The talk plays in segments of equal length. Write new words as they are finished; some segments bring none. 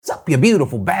up, you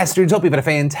beautiful bastards? Hope you've had a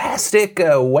fantastic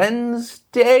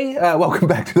Wednesday. Welcome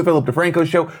back to the Philip DeFranco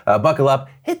Show. Buckle up,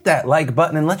 hit that like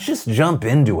button, and let's just jump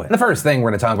into it. And the first thing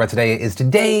we're going to talk about today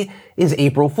is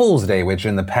April Fool's Day, which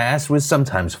in the past was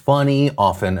sometimes funny,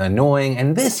 often annoying,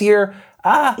 and this year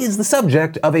is the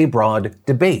subject of a broad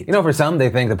debate. You know, for some,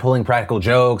 they think that pulling practical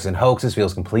jokes and hoaxes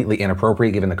feels completely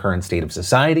inappropriate given the current state of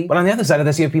society. But on the other side of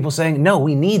this, you have people saying, no,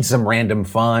 we need some random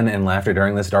fun and laughter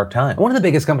during this dark time. And one of the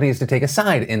biggest companies to take a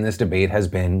side in this debate has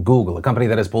been Google, a company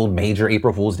that has pulled major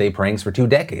April Fool's Day pranks for 2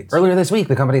 decades. Earlier this week,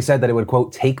 the company said that it would,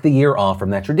 quote, take the year off from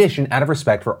that tradition out of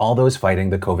respect for all those fighting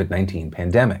the COVID-19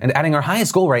 pandemic. And adding our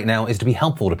highest goal right now is to be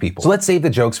helpful to people. So let's save the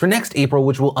jokes for next April,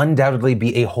 which will undoubtedly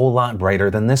be a whole lot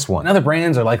brighter than this one. Now, the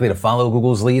brands are likely to follow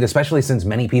Google's lead, especially since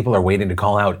many people are waiting to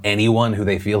call out anyone who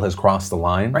they feel has crossed the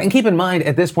line. Right? And keep in mind,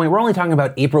 at this point, we're only talking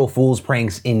about April Fool's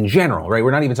pranks in general, right?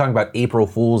 We're not even talking about April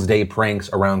Fool's Day pranks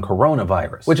around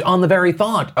coronavirus, which on the very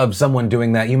thought of someone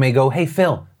doing that, you may go, hey,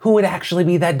 Phil, who would actually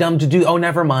be that dumb to do? Oh,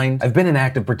 never mind. I've been an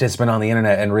active participant on the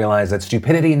internet and realized that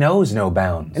stupidity knows no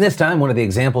bounds. And this time, one of the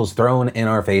examples thrown in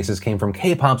our faces came from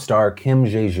K-pop star Kim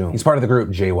Jae-joon. He's part of the group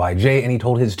JYJ, and he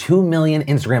told his 2 million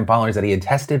Instagram followers that he had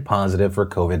tested positive for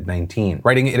COVID-19.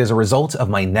 Writing, "It is a result of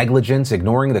my negligence,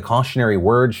 ignoring the cautionary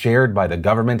words shared by the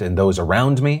government and those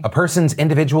around me. A person's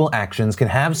individual actions can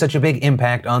have such a big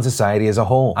impact on society as a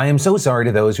whole. I am so sorry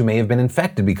to those who may have been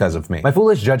infected because of me. My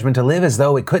foolish judgment to live as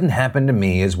though it couldn't happen to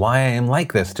me is why I am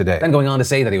like this today." Then going on to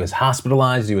say that he was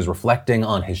hospitalized, he was reflecting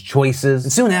on his choices.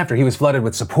 And soon after, he was flooded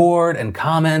with support and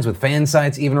comments, with fan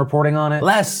sites even reporting on it.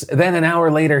 Less than an hour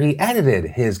later, he edited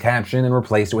his caption and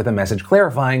replaced it with a message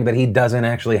clarifying that he doesn't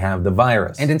actually have the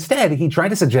virus. And instead, he tried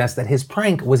to suggest that his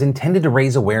prank was intended to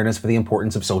raise awareness for the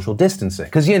importance of social distancing.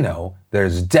 Because, you know,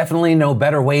 there's definitely no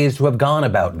better ways to have gone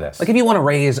about this. Like, if you want to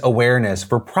raise awareness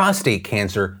for prostate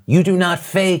cancer, you do not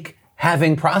fake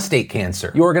having prostate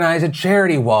cancer. You organize a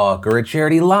charity walk or a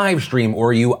charity live stream,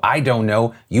 or you, I don't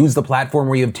know, use the platform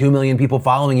where you have 2 million people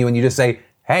following you and you just say,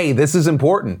 hey, this is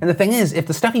important. And the thing is, if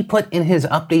the stuff he put in his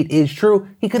update is true,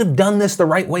 he could have done this the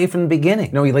right way from the beginning.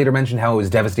 You know, he later mentioned how it was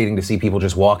devastating to see people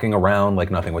just walking around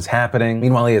like nothing was happening.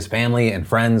 Meanwhile, he has family and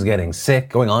friends getting sick,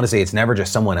 going on to say it's never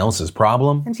just someone else's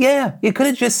problem. And yeah, you could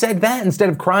have just said that instead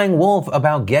of crying wolf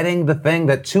about getting the thing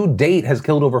that to date has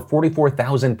killed over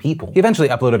 44,000 people. He eventually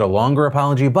uploaded a longer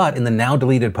apology, but in the now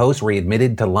deleted post where he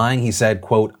admitted to lying, he said,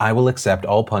 quote, "I will accept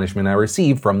all punishment I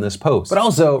receive from this post." But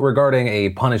also, regarding a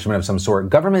punishment of some sort,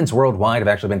 governments worldwide have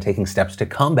actually been taking steps to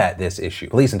combat this issue.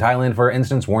 Police in Thailand, for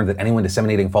instance, warned that anyone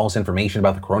disseminating false information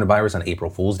about the coronavirus on April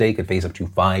Fool's Day could face up to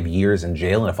 5 years in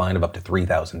jail and a fine of up to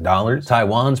 $3,000.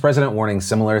 Taiwan's president warning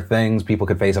similar things. People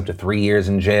could face up to 3 years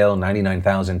in jail,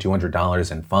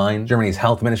 $99,200 in fine. Germany's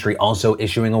health ministry also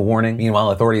issuing a warning.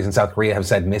 Meanwhile, authorities in South Korea have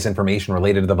said misinformation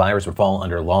related to the virus would fall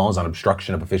under laws on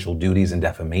obstruction of official duties and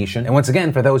defamation. And once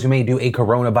again, for those who may do a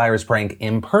coronavirus prank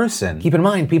in person, keep in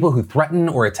mind people who threaten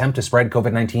or attempt to spread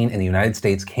COVID-19 in the United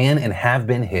States can and have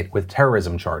been hit with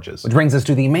terrorism charges. Which brings us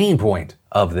to the main point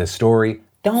of this story.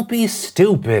 Don't be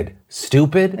stupid.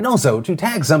 And also, to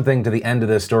tag something to the end of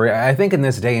this story, I think in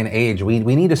this day and age, we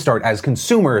need to start, as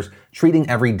consumers, treating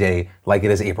every day like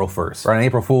it is April 1st. Right? On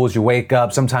April Fool's, you wake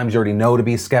up, sometimes you already know to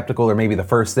be skeptical, or maybe the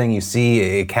first thing you see,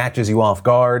 it catches you off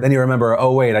guard. Then you remember,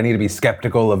 oh wait, I need to be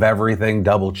skeptical of everything,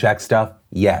 double check stuff.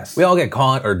 Yes. We all get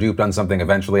caught or duped on something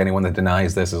eventually. Anyone that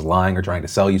denies this is lying or trying to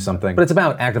sell you something. But it's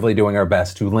about actively doing our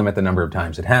best to limit the number of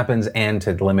times it happens and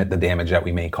to limit the damage that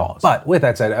we may cause. But with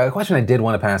that said, a question I did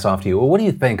want to pass off to you. What do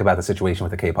you think about the situation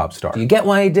with the K-pop star? Do you get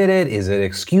why he did it? Is it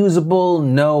excusable?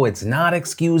 No, it's not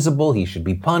excusable. He should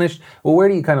be punished. Well, where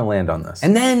do you kind of land on this?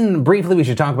 And then briefly, we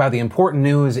should talk about the important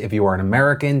news. If you are an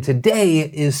American, today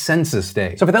is Census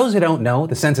Day. So for those who don't know,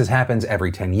 the census happens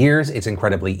every 10 years. It's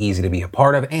incredibly easy to be a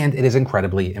part of, and it is incredibly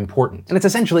important. And it's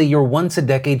essentially your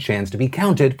once-a-decade chance to be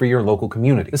counted for your local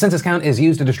community. The census count is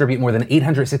used to distribute more than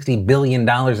 $860 billion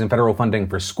in federal funding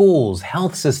for schools,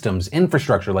 health systems,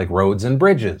 infrastructure like roads and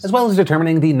bridges, as well as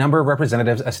determining the number of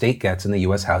representatives a state gets in the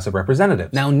U.S. House of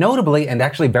Representatives. Now, notably, and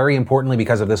actually very importantly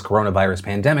because of this coronavirus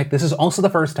pandemic, this is also the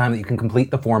first time that you can complete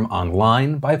the form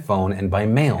online, by phone, and by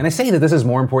mail. And I say that this is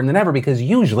more important than ever because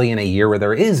usually in a year where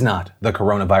there is not the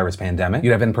coronavirus pandemic,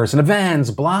 you'd have in-person events,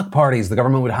 block parties, the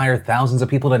government would hire thousands thousands of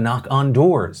people to knock on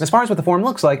doors. As far as what the form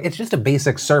looks like, it's just a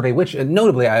basic survey, which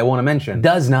notably I want to mention,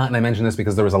 does not, and I mention this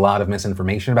because there was a lot of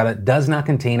misinformation about it, does not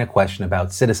contain a question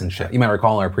about citizenship. You might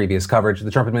recall our previous coverage,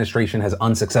 the Trump administration has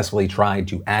unsuccessfully tried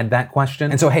to add that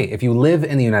question. And so, hey, if you live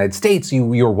in the United States,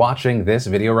 you're watching this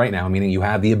video right now, meaning you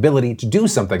have the ability to do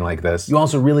something like this. You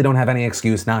also really don't have any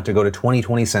excuse not to go to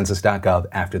 2020census.gov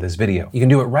after this video. You can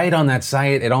do it right on that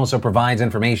site. It also provides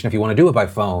information if you want to do it by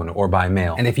phone or by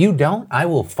mail. And if you don't, I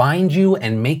will find you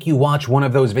and make you watch one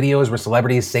of those videos where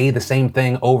celebrities say the same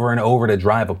thing over and over to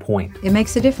drive a point. It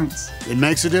makes a difference. It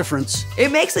makes a difference.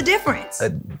 It makes a difference. A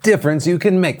difference you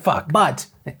can make. Fuck. But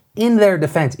in their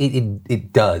defense,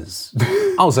 it does.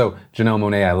 Also, Janelle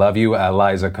Monáe, I love you.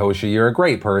 Liza Koshy, you're a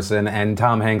great person. And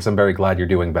Tom Hanks, I'm very glad you're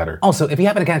doing better. Also, if you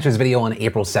happen to catch this video on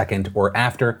April 2nd or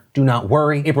after, do not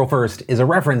worry. April 1st is a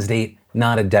reference date,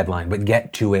 not a deadline, but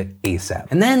get to it ASAP.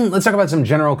 And then let's talk about some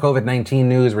general COVID-19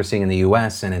 news we're seeing in the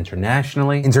US and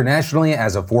internationally. Internationally,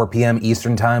 as of 4 p.m.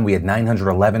 Eastern time, we had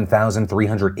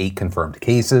 911,308 confirmed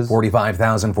cases,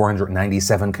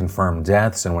 45,497 confirmed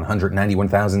deaths, and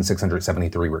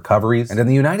 191,673 recoveries. And in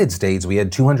the United States, we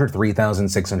had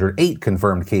 203,608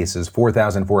 confirmed cases,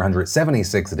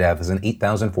 4,476 deaths, and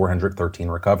 8,413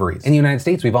 recoveries. In the United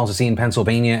States, we've also seen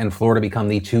Pennsylvania and Florida become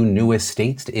the two newest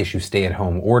states to issue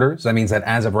stay-at-home orders. That means that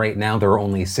as of right now, there are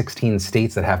only 16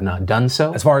 states that have not done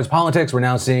so. As far as politics, we're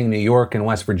now seeing New York and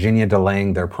West Virginia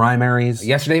delaying their primaries.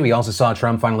 Yesterday, we also saw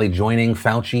Trump finally joining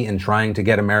Fauci and trying to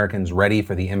get Americans ready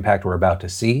for the impact we're about to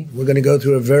see. We're going to go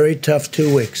through a very tough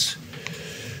 2 weeks.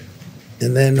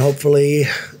 And then hopefully,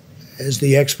 as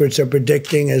the experts are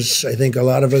predicting, as I think a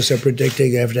lot of us are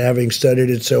predicting after having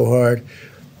studied it so hard,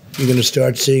 you're going to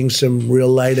start seeing some real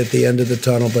light at the end of the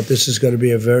tunnel. But this is going to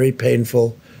be a very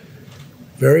painful,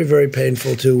 very, very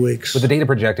painful 2 weeks. With the data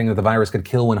projecting that the virus could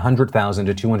kill 100,000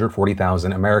 to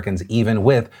 240,000 Americans, even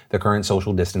with the current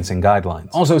social distancing guidelines.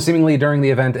 Also, seemingly during the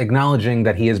event, acknowledging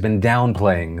that he has been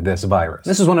downplaying this virus.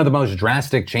 This is one of the most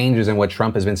drastic changes in what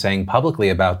Trump has been saying publicly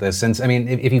about this since, I mean,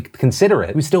 if you consider it,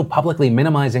 he was still publicly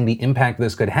minimizing the impact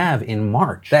this could have in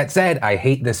March. That said, I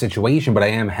hate this situation, but I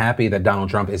am happy that Donald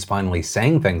Trump is finally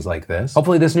saying things like this.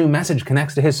 Hopefully this new message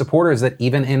connects to his supporters that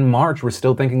even in March, we're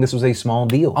still thinking this was a small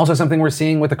deal. Also, something we're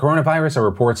seeing with the coronavirus are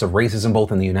reports of racism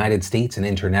both in the United States and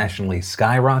internationally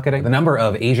skyrocketing. The number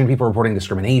of Asian people reporting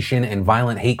discrimination and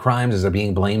violent hate crimes as they're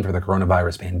being blamed for the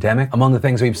coronavirus pandemic. Among the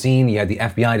things we've seen, you had the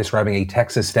FBI describing a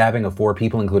Texas stabbing of 4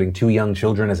 people, including 2 young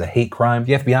children, as a hate crime.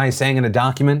 The FBI is saying in a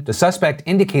document, the suspect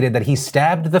indicated that he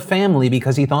stabbed the family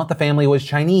because he thought the family was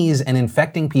Chinese and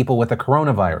infecting people with the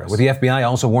coronavirus. With the FBI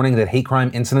also warning that hate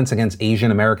crime incidents against Asian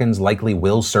Americans likely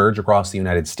will surge across the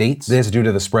United States. This due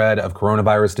to the spread of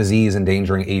coronavirus disease endangering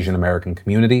Asian American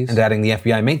communities, and adding the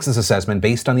FBI makes this assessment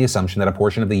based on the assumption that a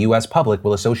portion of the US public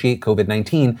will associate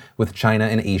COVID-19 with China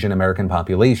and Asian American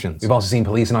populations. We've also seen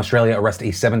police in Australia arrest a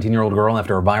 17-year-old girl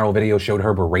after a viral video showed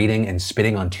her berating and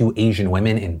spitting on 2 Asian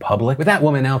women in public, with that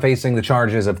woman now facing the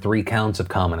charges of 3 counts of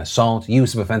common assault,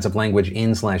 use of offensive language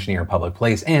in/near a public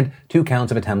place, and 2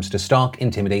 counts of attempts to stalk,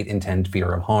 intimidate, intend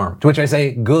fear of harm. To which I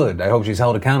say, good. I hope she's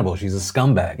held accountable. She's a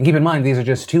scumbag. And keep in mind, these are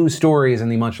just 2 stories in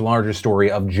the much larger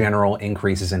story of general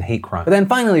increases in hate crime. But then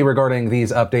finally, regarding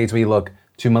these updates, we look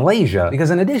to Malaysia, because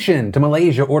in addition to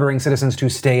Malaysia ordering citizens to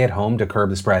stay at home to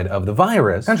curb the spread of the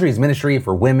virus, the country's Ministry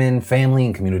for Women, Family,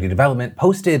 and Community Development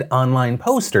posted online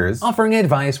posters offering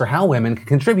advice for how women can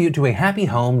contribute to a happy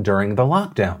home during the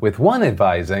lockdown, with one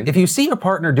advising, if you see your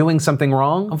partner doing something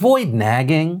wrong, avoid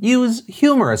nagging. Use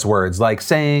humorous words like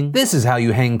saying, "This is how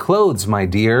you hang clothes, my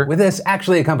dear," with this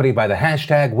actually accompanied by the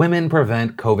hashtag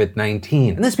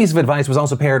 #WomenPreventCovid-19. And this piece of advice was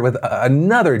also paired with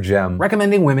another gem,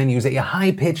 recommending women use a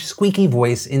high-pitched, squeaky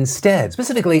voice instead,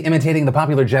 specifically imitating the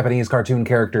popular Japanese cartoon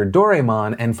character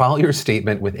Doraemon, and follow your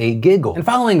statement with a giggle. And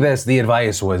following this, the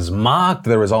advice was mocked.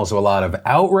 There was also a lot of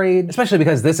outrage, especially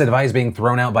because this advice being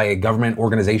thrown out by a government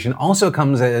organization also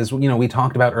comes as, we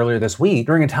talked about earlier this week,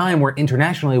 during a time where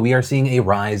internationally we are seeing a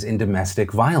rise in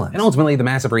domestic violence. And ultimately, the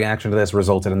massive reaction to this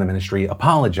resulted in the ministry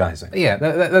apologizing. But yeah,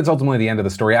 that's ultimately the end of the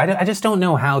story. I just don't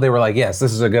know how they were like, yes,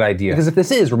 this is a good idea. Because if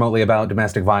this is remotely about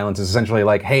domestic violence, it's essentially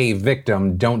like, hey,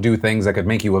 victim, don't do things that could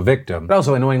make you a victim. It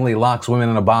also annoyingly locks women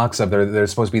in a box of they're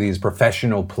supposed to be these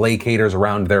professional placaters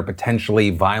around their potentially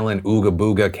violent ooga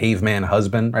booga caveman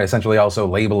husband, right? Essentially also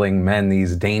labeling men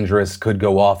these dangerous, could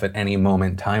go off at any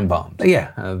moment time bombs. But yeah,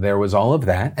 there was all of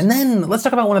that. And then let's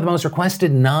talk about one of the most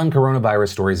requested non-coronavirus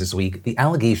stories this week, the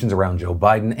allegations around Joe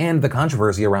Biden and the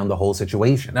controversy around the whole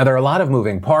situation. Now, there are a lot of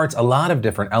moving parts, a lot of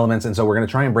different elements, and so we're going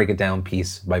to try and break it down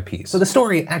piece by piece. So the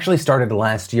story actually started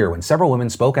last year when several women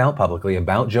spoke out publicly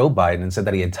about Joe Biden Biden and said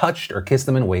that he had touched or kissed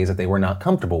them in ways that they were not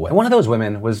comfortable with. And one of those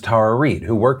women was Tara Reade,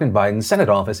 who worked in Biden's Senate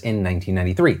office in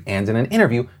 1993. And in an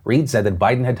interview, Reade said that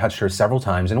Biden had touched her several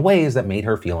times in ways that made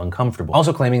her feel uncomfortable,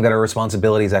 also claiming that her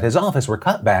responsibilities at his office were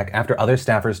cut back after other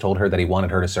staffers told her that he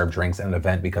wanted her to serve drinks at an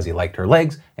event because he liked her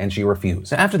legs, and she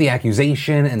refused. Now, after the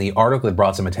accusation and the article had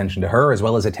brought some attention to her, as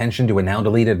well as attention to a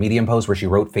now-deleted Medium post where she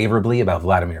wrote favorably about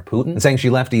Vladimir Putin, saying she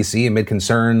left D.C. amid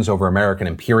concerns over American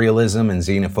imperialism and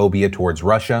xenophobia towards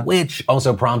Russia, which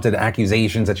also prompted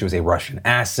accusations that she was a Russian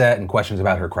asset and questions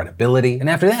about her credibility. And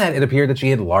after that, it appeared that she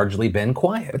had largely been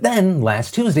quiet. But then,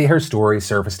 last Tuesday, her story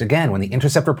surfaced again when The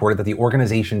Intercept reported that the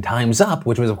organization Time's Up,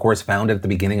 which was of course founded at the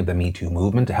beginning of the Me Too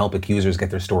movement to help accusers get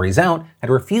their stories out, had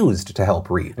refused to help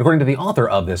Reade. According to the author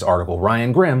of this article,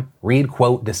 Ryan Grimm, Reade,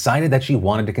 quote, decided that she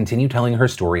wanted to continue telling her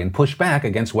story and push back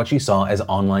against what she saw as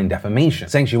online defamation,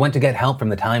 saying she went to get help from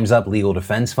the Time's Up Legal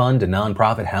Defense Fund, a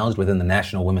nonprofit housed within the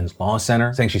National Women's Law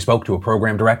Center, saying she spoke to a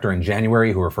program director in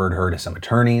January who referred her to some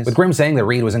attorneys, with Grimm saying that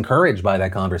Reade was encouraged by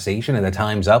that conversation and that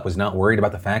Time's Up was not worried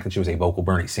about the fact that she was a vocal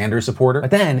Bernie Sanders supporter.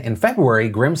 But then, in February,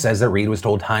 Grimm says that Reade was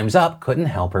told Time's Up couldn't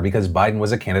help her because Biden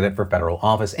was a candidate for federal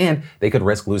office and they could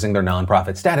risk losing their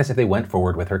nonprofit status if they went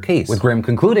forward with her case, with Grimm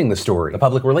concluding the story. The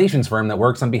public relations firm that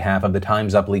works on behalf of the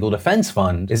Time's Up Legal Defense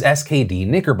Fund is SKD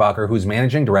Knickerbocker, whose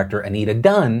managing director, Anita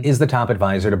Dunn, is the top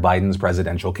advisor to Biden's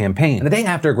presidential campaign. And the day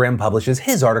after Grimm publishes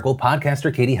his article,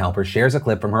 podcaster Katie Halper shares a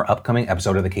clip from her upcoming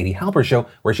episode of The Katie Halper Show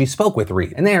where she spoke with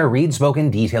Reade. And there, Reade spoke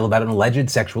in detail about an alleged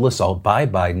sexual assault by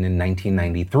Biden in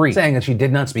 1993, saying that she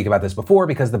did not speak about this before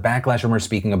because the backlash from her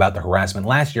speaking about the harassment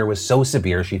last year was so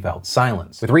severe she felt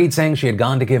silenced. With Reade saying she had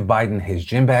gone to give Biden his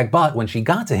gym bag, but when she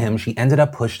got to him, she ended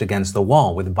up pushed against the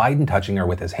wall, with Biden touching her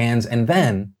with his hands, and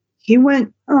then he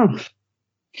went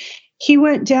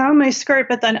down my skirt,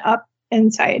 but then up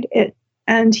inside it,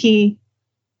 and he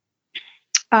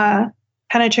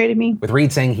penetrated me. With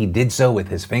Reade saying he did so with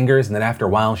his fingers, and that after a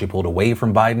while she pulled away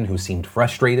from Biden, who seemed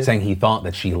frustrated, saying he thought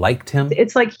that she liked him.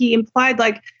 It's like he implied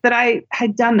like that I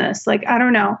had done this, like, I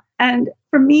don't know. And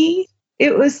for me,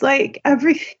 it was like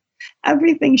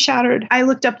everything shattered. I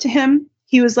looked up to him.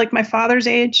 He was like my father's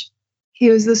age. He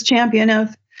was this champion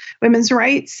of women's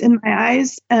rights in my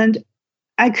eyes, and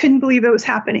I couldn't believe it was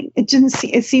happening. It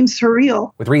seemed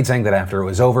surreal. With Reade saying that after it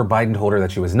was over, Biden told her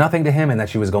that she was nothing to him and that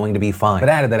she was going to be fine, but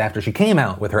added that after she came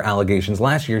out with her allegations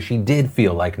last year, she did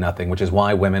feel like nothing, which is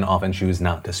why women often choose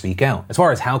not to speak out. As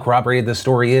far as how corroborated this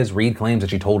story is, Reade claims that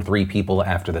she told 3 people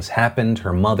after this happened: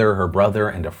 her mother, her brother,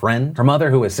 and a friend. Her mother,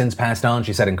 who has since passed on,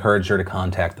 she said encouraged her to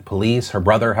contact the police. Her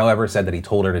brother, however, said that he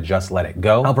told her to just let it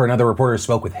go. Halper and other reporters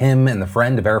spoke with him and the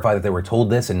friend to verify that they were told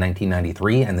this in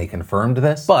 1993, and they confirmed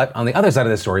this. But on the other side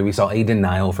of this story, we saw a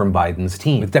denial from Biden's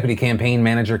team, with Deputy Campaign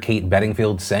Manager Kate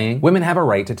Bedingfield saying, "Women have a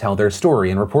right to tell their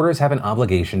story, and reporters have an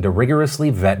obligation to rigorously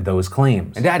vet those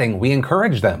claims," and adding, "We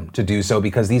encourage them to do so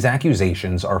because these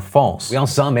accusations are false." We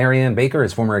also saw Marianne Baker,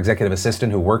 his former executive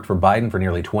assistant who worked for Biden for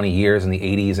nearly 20 years in the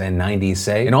 80s and 90s,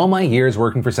 say, "In all my years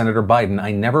working for Senator Biden,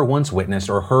 I never once witnessed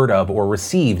or heard of or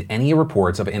received any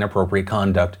reports of inappropriate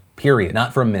conduct. Period.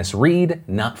 Not from Miss Reade,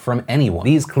 not from anyone.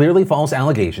 These clearly false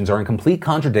allegations are in complete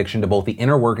contradiction to both the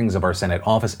inner workings of our Senate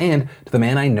office and to the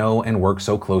man I know and worked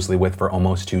so closely with for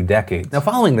almost 2 decades." Now,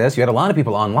 following this, you had a lot of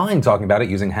people online talking about it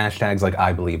using hashtags like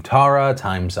I believe Tara,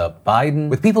 Time's Up Biden,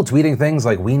 with people tweeting things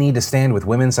like "We need to stand with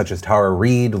women such as Tara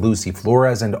Reade, Lucy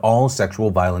Flores, and all sexual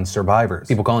violence survivors."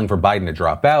 People calling for Biden to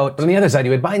drop out. But on the other side,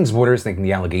 you had Biden supporters thinking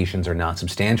the allegations are not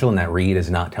substantial and that Reade is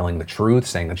not telling the truth,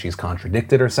 saying that she's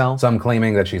contradicted herself. Some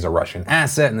claiming that she's a Russian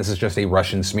asset and this is just a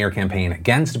Russian smear campaign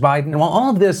against Biden. And while all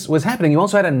of this was happening, you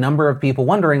also had a number of people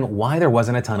wondering why there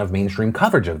wasn't a ton of mainstream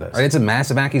coverage of this. Right? It's a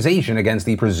massive accusation against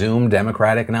the presumed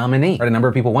Democratic nominee. Right? A number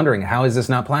of people wondering, how is this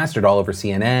not plastered all over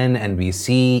CNN,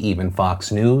 NBC, even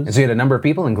Fox News? And so you had a number of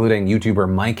people, including YouTuber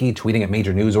Mikey, tweeting at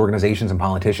major news organizations and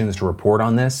politicians to report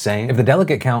on this, saying if the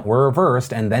delegate count were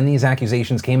reversed and then these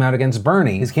accusations came out against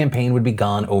Bernie, his campaign would be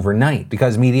gone overnight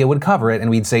because media would cover it and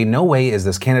we'd say, no way is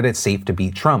this candidate safe to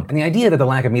beat Trump. And the idea that the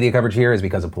lack of media coverage here is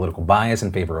because of political bias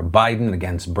in favor of Biden and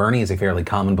against Bernie is a fairly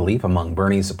common belief among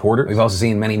Bernie's supporters. We've also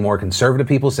seen many more conservative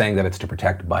people saying that it's to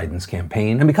protect Biden's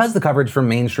campaign. And because the coverage from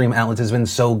mainstream outlets has been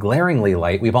so glaringly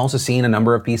light, we've also seen a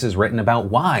number of pieces written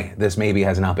about why this maybe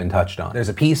has not been touched on. There's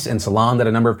a piece in Salon that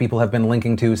a number of people have been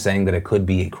linking to saying that it could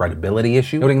be a credibility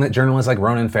issue, noting that journalists like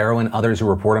Ronan Farrow and others who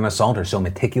report on assault are so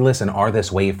meticulous and are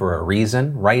this way for a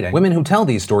reason, writing, women who tell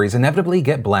these stories inevitably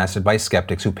get blasted by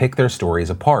skeptics who pick their stories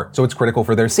apart. apart. So it's critical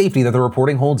for their safety that the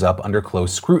reporting holds up under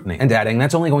close scrutiny. And adding,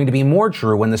 that's only going to be more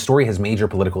true when the story has major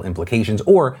political implications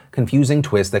or confusing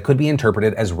twists that could be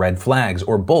interpreted as red flags,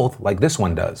 or both, like this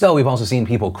one does. So we've also seen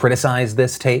people criticize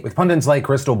this tape, with pundits like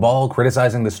Crystal Ball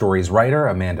criticizing the story's writer,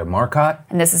 Amanda Marcotte.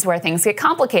 And this is where things get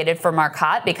complicated for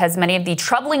Marcotte, because many of the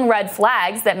troubling red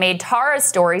flags that made Tara's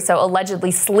story so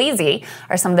allegedly sleazy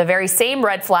are some of the very same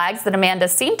red flags that Amanda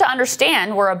seemed to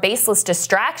understand were a baseless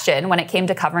distraction when it came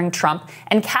to covering Trump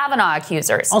and Kavanaugh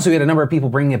accusers. Also, we had a number of people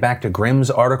bringing it back to Grimm's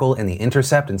article in The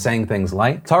Intercept and saying things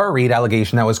like, Tara Reade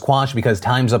allegation that was quashed because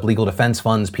Time's Up Legal Defense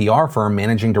Fund's PR firm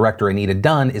managing director Anita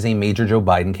Dunn is a major Joe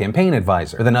Biden campaign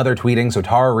advisor. With another tweeting, so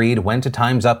Tara Reade went to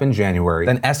Time's Up in January,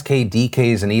 then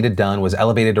SKDK's Anita Dunn was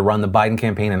elevated to run the Biden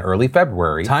campaign in early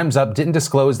February. Time's Up didn't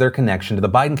disclose their connection to the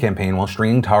Biden campaign while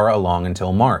stringing Tara along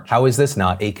until March. How is this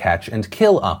not a catch and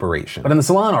kill operation? But in the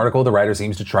Salon article, the writer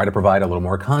seems to try to provide a little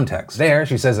more context. There,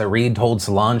 she says that Reade told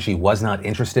Salon she was not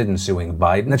interested in suing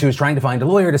Biden, that she was trying to find a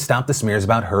lawyer to stop the smears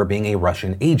about her being a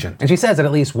Russian agent. And she says that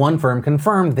at least one firm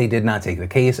confirmed they did not take the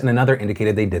case, and another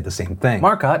indicated they did the same thing.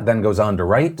 Marcotte then goes on to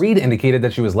write, Reade indicated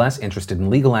that she was less interested in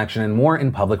legal action and more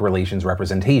in public relations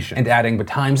representation, and adding, but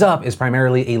Time's Up is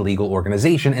primarily a legal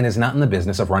organization and is not in the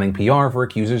business of running PR for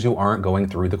accusers who aren't going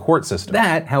through the court system.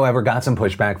 That, however, got some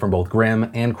pushback from both Grimm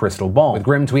and Crystal Ball, with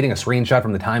Grimm tweeting a screenshot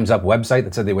from the Time's Up website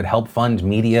that said they would help fund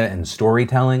media and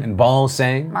storytelling, and Ball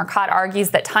saying, Marcotte argues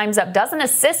that Time's Up doesn't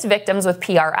assist victims with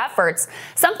PR efforts,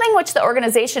 something which the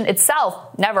organization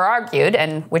itself never argued,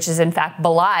 and which is in fact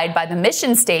belied by the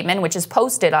mission statement which is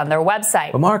posted on their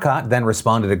website. But Marcotte then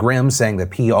responded to Grimm saying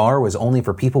that PR was only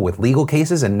for people with legal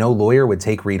cases and no lawyer would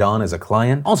take Reade on as a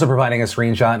client, also providing a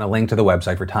screenshot and a link to the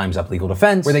website for Time's Up Legal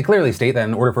Defense, where they clearly state that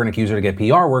in order for an accuser to get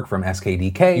PR work from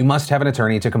SKDK, you must have an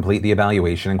attorney to complete the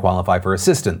evaluation and qualify for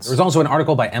assistance. There was also an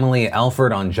article by Emily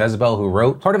Alford on Jezebel who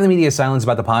wrote, part of the media's silence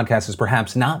about the podcast is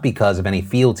perhaps not because of any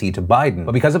fealty to Biden,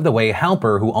 but because of the way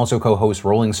Halper, who also co-hosts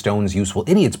Rolling Stone's Useful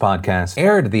Idiots podcast,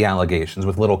 aired the allegations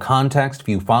with little context,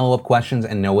 few follow-up questions,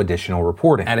 and no additional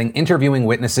reporting, adding interviewing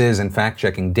witnesses and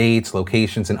fact-checking dates,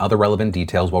 locations, and other relevant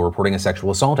details while reporting a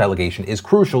sexual assault allegation is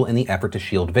crucial in the effort to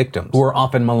shield victims, who are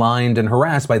often maligned and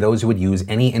harassed by those who would use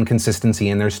any inconsistency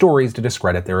in their stories to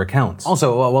discredit their accounts.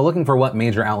 Also, while looking for what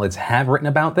major outlets have written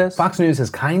about this, Fox News has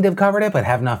kind of covered it, but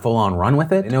have not full-on run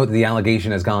with it. They note that the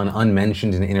allegation has gone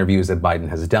unmentioned in interviews that Biden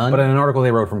has done, but in an article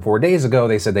they wrote from 4 days ago,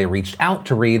 they said they reached out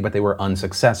to Reade, but they were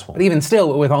unsuccessful. But even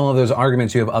still, with all of those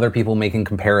arguments, you have other people making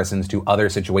comparisons to other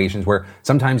situations where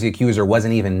sometimes the accuser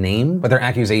wasn't even named, but their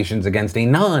accusations against a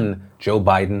non-Joe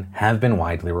Biden have been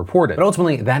widely reported. But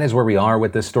ultimately, that is where we are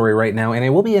with this story right now, and it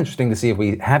will be interesting to see if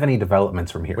we have any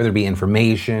developments from here, whether it be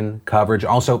information, coverage,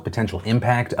 also potential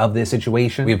impact of this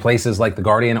situation. We have places like The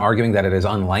Guardian arguing that it is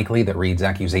unlikely that Reade's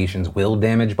accusations will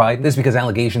damage Biden. This is because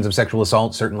allegations of sexual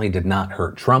assault certainly did not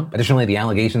hurt Trump. Additionally, the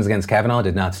allegations against Kavanaugh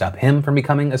did not stop him from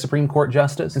becoming a Supreme Court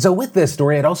justice. And so with this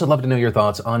story, I'd also love to know your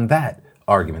thoughts on that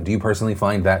argument. Do you personally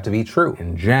find that to be true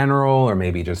in general, or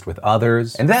maybe just with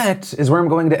others? And that is where I'm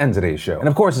going to end today's show. And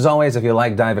of course, as always, if you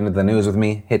like diving into the news with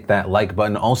me, hit that like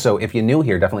button. Also, if you're new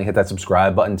here, definitely hit that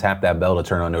subscribe button, tap that bell to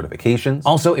turn on notifications.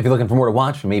 Also, if you're looking for more to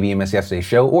watch, maybe you missed yesterday's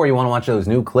show, or you want to watch those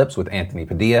new clips with Anthony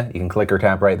Padilla, you can click or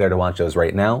tap right there to watch those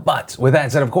right now. But with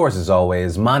that said, of course, as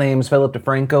always, my name's Philip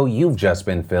DeFranco. You've just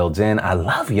been filled in. I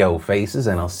love yo faces,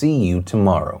 and I'll see you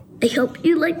tomorrow. I hope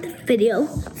you liked the video.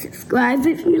 Subscribe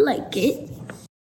if you like it.